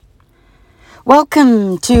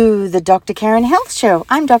Welcome to the Dr. Karen Health Show.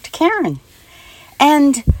 I'm Dr. Karen,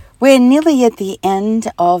 and we're nearly at the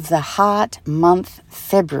end of the Heart Month,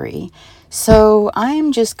 February. So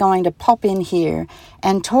I'm just going to pop in here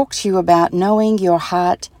and talk to you about knowing your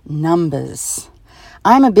heart numbers.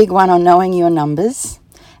 I'm a big one on knowing your numbers,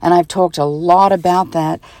 and I've talked a lot about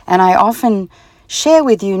that, and I often share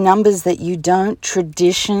with you numbers that you don't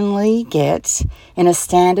traditionally get in a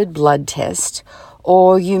standard blood test,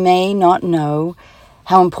 or you may not know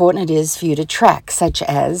how important it is for you to track, such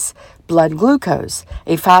as blood glucose.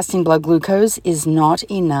 A fasting blood glucose is not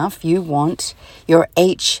enough. You want your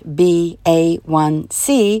HbA1c,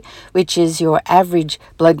 which is your average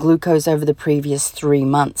blood glucose over the previous 3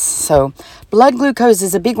 months. So blood glucose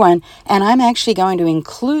is a big one, and I'm actually going to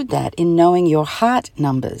include that in knowing your heart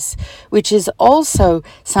numbers, which is also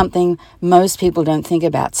something most people don't think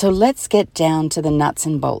about. So let's get down to the nuts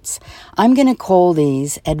and bolts. I'm going to call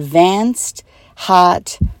these advanced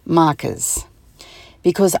heart markers,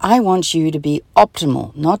 because I want you to be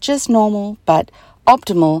optimal, not just normal, but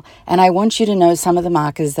optimal, and I want you to know some of the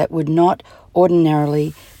markers that would not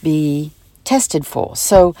ordinarily be tested for.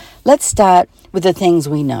 So let's start with the things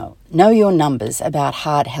we know. Know your numbers about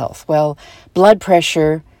heart health. Well, blood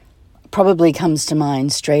pressure probably comes to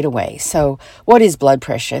mind straight away. So what is blood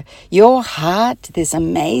pressure? Your heart, this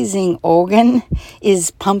amazing organ,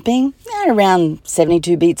 is pumping at around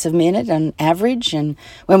 72 beats a minute on average. And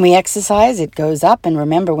when we exercise, it goes up. And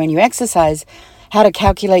remember, when you exercise, how to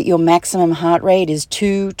calculate your maximum heart rate is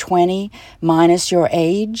 220 minus your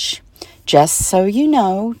age. Just so you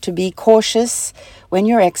know, to be cautious when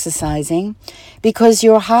you're exercising, because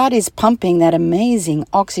your heart is pumping that amazing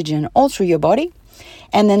oxygen all through your body.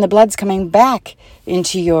 And then the blood's coming back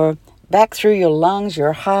through your lungs,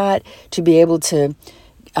 your heart, to be able to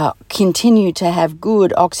continue to have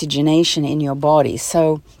good oxygenation in your body.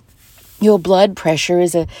 So your blood pressure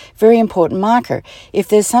is a very important marker. If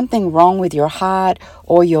there's something wrong with your heart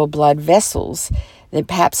or your blood vessels, that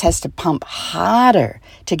perhaps has to pump harder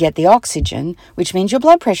to get the oxygen, which means your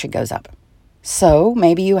blood pressure goes up. So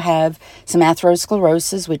maybe you have some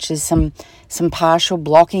atherosclerosis, which is some partial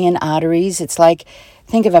blocking in arteries. It's like,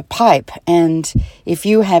 think of a pipe, and if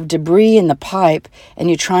you have debris in the pipe and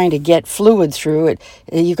you're trying to get fluid through it,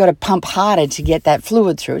 you've got to pump harder to get that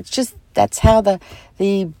fluid through. It's just, that's how the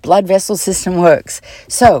blood vessel system works.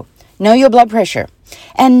 So know your blood pressure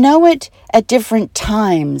and know it at different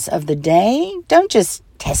times of the day. Don't just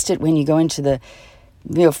test it when you go into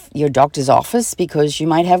your doctor's office, because you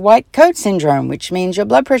might have white coat syndrome, which means your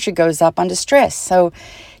blood pressure goes up under stress. So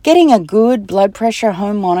getting a good blood pressure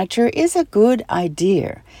home monitor is a good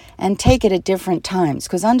idea, and take it at different times,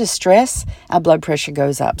 because under stress, our blood pressure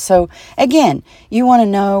goes up. So again, you want to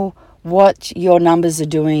know what your numbers are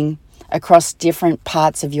doing across different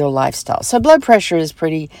parts of your lifestyle. So blood pressure is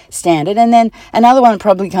pretty standard. And then another one that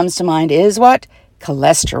probably comes to mind is what?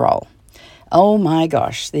 Cholesterol. Oh my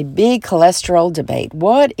gosh, the big cholesterol debate.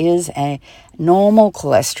 What is a normal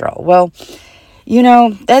cholesterol? Well,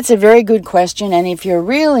 that's a very good question. And if you're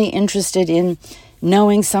really interested in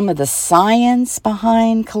knowing some of the science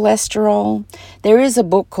behind cholesterol, there is a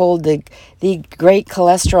book called The Great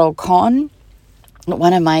Cholesterol Con.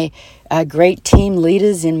 One of my great team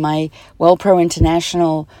leaders in my WellPro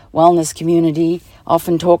International Wellness community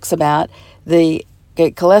often talks about the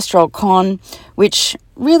Cholesterol Con, which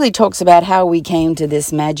really talks about how we came to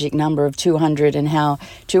this magic number of 200 and how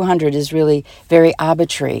 200 is really very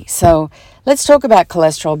arbitrary. So let's talk about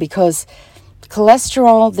cholesterol, because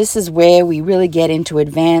cholesterol, this is where we really get into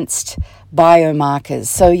advanced biomarkers.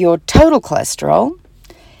 So your total cholesterol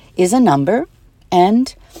is a number,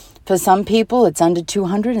 and for some people it's under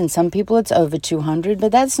 200 and some people it's over 200,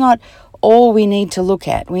 but that's not all we need to look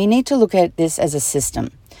at. We need to look at this as a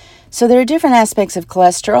system. So there are different aspects of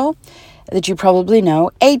cholesterol that you probably know.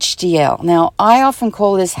 HDL. Now, I often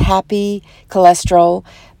call this happy cholesterol,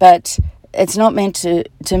 but it's not meant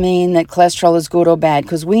to mean that cholesterol is good or bad,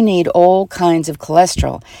 because we need all kinds of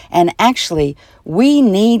cholesterol. And actually, we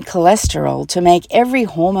need cholesterol to make every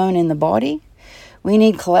hormone in the body. We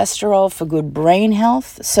need cholesterol for good brain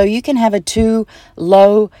health. So you can have a too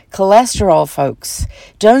low cholesterol, folks.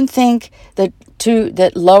 Don't think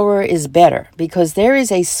that lower is better, because there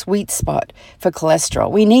is a sweet spot for cholesterol.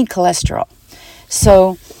 We need cholesterol.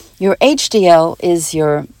 So your HDL is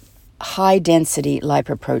your high density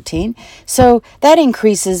lipoprotein. So that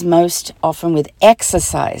increases most often with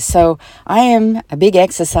exercise. So I am a big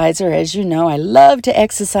exerciser, as you know. I love to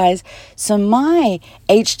exercise. So my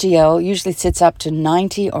HDL usually sits up to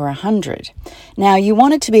 90 or 100. Now you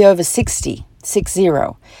want it to be over 60. 60.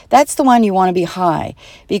 That's the one you want to be high,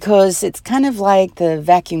 because it's kind of like the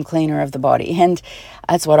vacuum cleaner of the body. And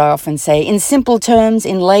that's what I often say. In simple terms,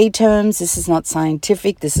 in lay terms, this is not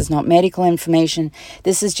scientific, this is not medical information.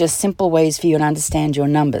 This is just simple ways for you to understand your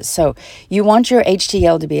numbers. So you want your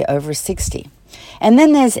HDL to be over 60. And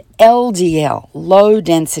then there's LDL, low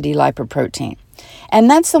density lipoprotein. And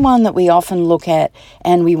that's the one that we often look at,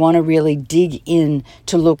 and we want to really dig in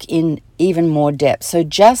to look in even more depth. So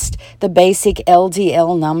just the basic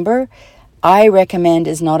LDL number, I recommend,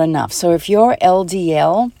 is not enough. So if your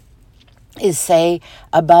LDL is, say,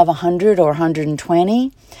 above 100 or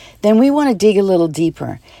 120, then we want to dig a little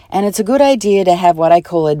deeper. And it's a good idea to have what I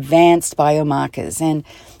call advanced biomarkers. And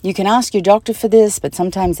you can ask your doctor for this, but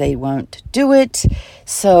sometimes they won't do it.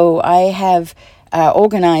 So I have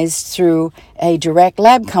organized through a direct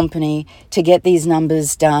lab company to get these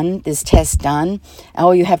numbers done, this test done.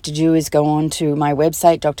 All you have to do is go on to my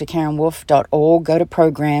website, drkarenwolf.org, go to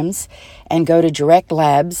programs and go to direct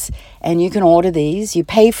labs, and you can order these. You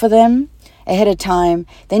pay for them ahead of time.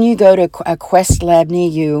 Then you go to a Quest lab near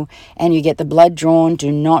you and you get the blood drawn.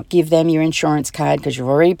 Do not give them your insurance card because you've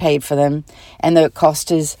already paid for them. And the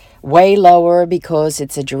cost is way lower because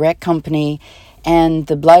it's a direct company. And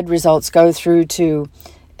the blood results go through to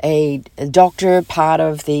a doctor, part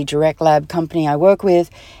of the direct lab company I work with,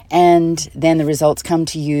 and then the results come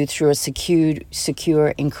to you through a secure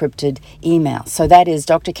encrypted email. So that is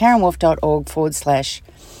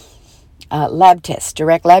drkarenwolf.org/lab test,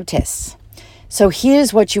 direct lab tests. So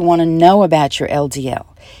here's what you want to know about your LDL.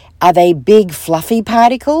 Are they big fluffy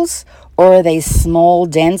particles, or are they small,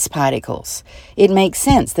 dense particles? It makes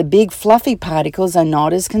sense. The big fluffy particles are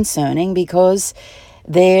not as concerning because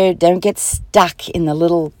they don't get stuck in the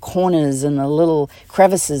little corners and the little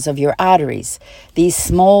crevices of your arteries. These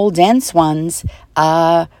small, dense ones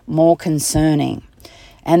are more concerning.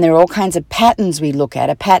 And there are all kinds of patterns we look at.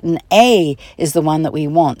 A pattern A is the one that we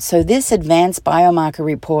want. So this advanced biomarker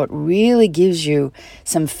report really gives you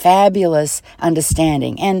some fabulous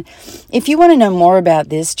understanding. And if you want to know more about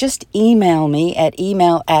this, just email me at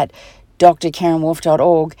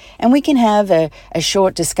email@drkarenwolf.org, and we can have a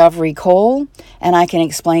short discovery call, and I can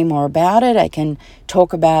explain more about it. I can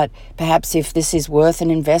talk about perhaps if this is worth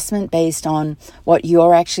an investment based on what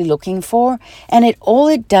you're actually looking for. And all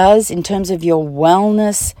it does in terms of your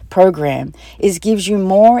wellness program is gives you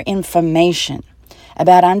more information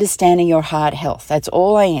about understanding your heart health. That's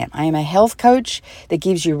all I am. I am a health coach that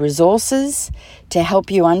gives you resources to help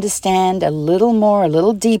you understand a little more, a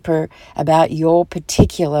little deeper about your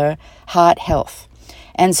particular heart health.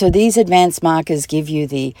 And so these advanced markers give you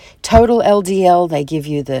the total LDL, they give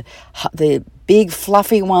you the big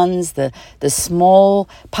fluffy ones, the small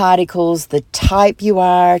particles, the type you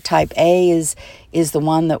are. Type A is the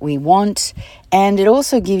one that we want. And it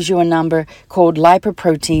also gives you a number called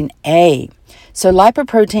lipoprotein A. So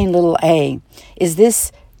lipoprotein little a is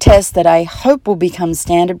this test that I hope will become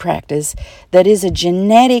standard practice, that is a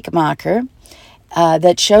genetic marker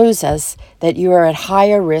that shows us that you are at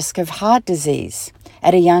higher risk of heart disease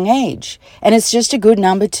at a young age. And it's just a good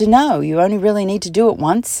number to know. You only really need to do it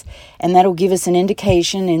once, and that'll give us an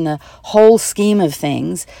indication in the whole scheme of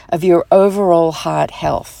things of your overall heart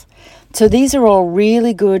health. So these are all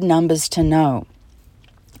really good numbers to know.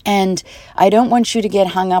 And I don't want you to get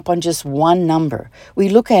hung up on just one number. We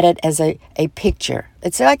look at it as a picture.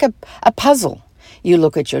 It's like a puzzle. You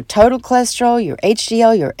look at your total cholesterol, your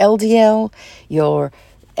HDL, your LDL, your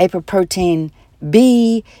apoprotein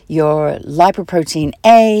B, your lipoprotein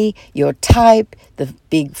A, your type, the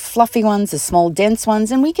big fluffy ones, the small dense ones,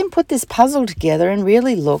 and we can put this puzzle together and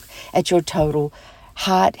really look at your total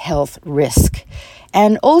heart health risk.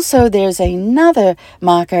 And also there's another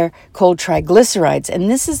marker called triglycerides, and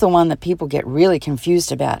this is the one that people get really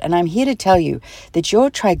confused about. And I'm here to tell you that your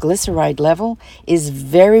triglyceride level is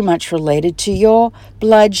very much related to your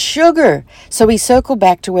blood sugar. So we circle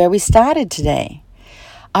back to where we started today.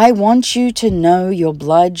 I want you to know your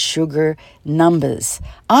blood sugar numbers.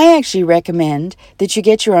 I actually recommend that you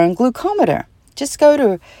get your own glucometer. Just go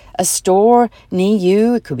to a store near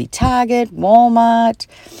you. It could be Target, Walmart.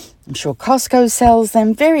 I'm sure Costco sells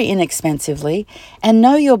them very inexpensively, and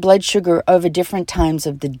know your blood sugar over different times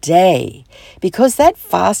of the day, because that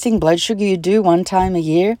fasting blood sugar you do one time a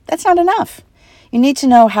year, that's not enough. You need to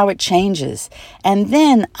know how it changes, and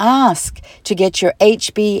then ask to get your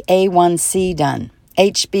HbA1c done.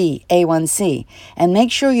 HbA1c, and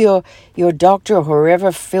make sure your doctor or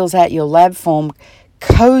whoever fills out your lab form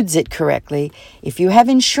codes it correctly. If you have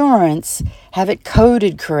insurance, have it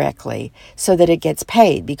coded correctly so that it gets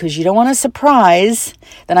paid, because you don't want a surprise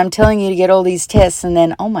that I'm telling you to get all these tests and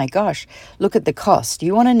then, oh my gosh, look at the cost.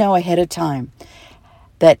 You want to know ahead of time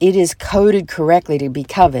that it is coded correctly to be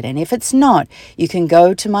covered. And if it's not, you can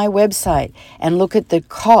go to my website and look at the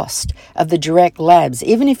cost of the direct labs.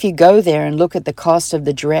 Even if you go there and look at the cost of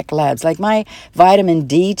the direct labs, like my vitamin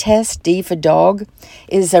D test, D for dog,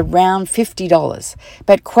 is around $50.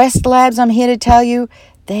 But Quest Labs, I'm here to tell you,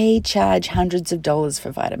 they charge hundreds of dollars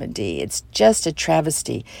for vitamin D. It's just a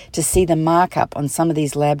travesty to see the markup on some of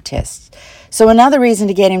these lab tests. So another reason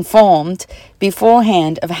to get informed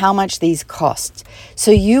beforehand of how much these cost.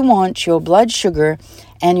 So you want your blood sugar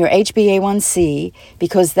and your HbA1c,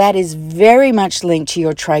 because that is very much linked to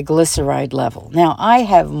your triglyceride level. Now, I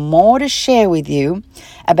have more to share with you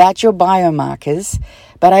about your biomarkers,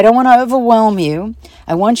 but I don't want to overwhelm you.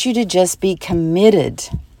 I want you to just be committed.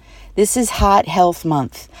 This is Heart Health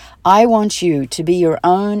Month. I want you to be your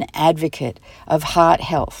own advocate of heart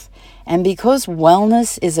health. And because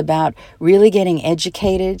wellness is about really getting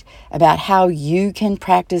educated about how you can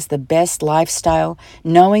practice the best lifestyle,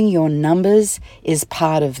 knowing your numbers is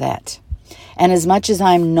part of that. And as much as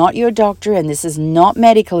I'm not your doctor and this is not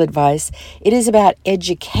medical advice, it is about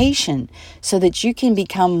education so that you can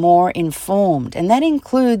become more informed. And that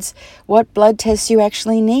includes what blood tests you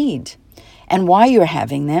actually need, and why you're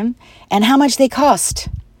having them, and how much they cost.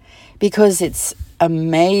 Because it's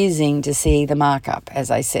amazing to see the markup,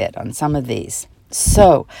 as I said, on some of these.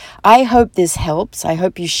 So I hope this helps. I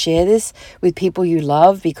hope you share this with people you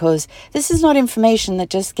love, because this is not information that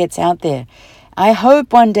just gets out there. I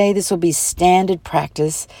hope one day this will be standard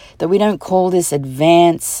practice, that we don't call this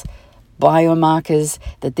advanced biomarkers,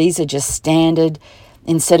 that these are just standard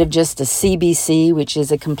instead of just a CBC, which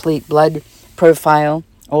is a complete blood profile,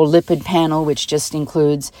 or lipid panel, which just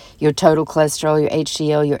includes your total cholesterol, your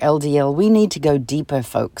HDL, your LDL. We need to go deeper,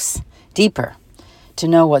 folks, deeper, to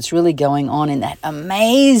know what's really going on in that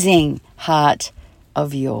amazing heart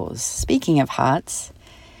of yours. Speaking of hearts,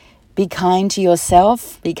 be kind to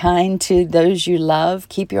yourself, be kind to those you love.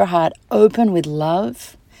 Keep your heart open with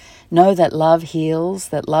love. Know that love heals,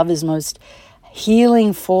 that love is most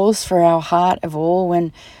healing force for our heart of all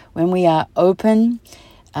when we are open.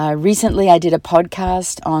 Recently, I did a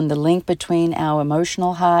podcast on the link between our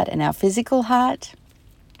emotional heart and our physical heart,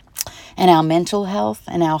 and our mental health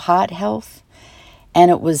and our heart health, and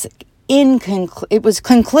it was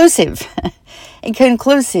conclusive,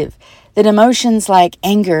 conclusive that emotions like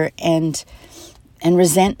anger and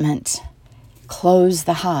resentment close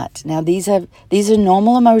the heart. Now, these are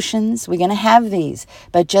normal emotions. We're going to have these,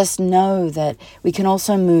 but just know that we can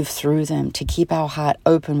also move through them to keep our heart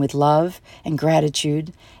open with love and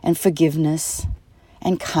gratitude and forgiveness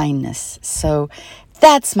and kindness. So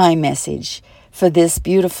that's my message for this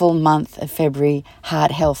beautiful month of February,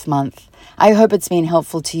 Heart Health Month. I hope it's been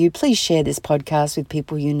helpful to you. Please share this podcast with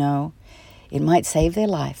people you know. It might save their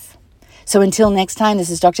life. So until next time, this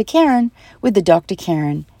is Dr. Karen with the Dr.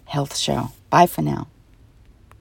 Karen Health Show. Bye for now.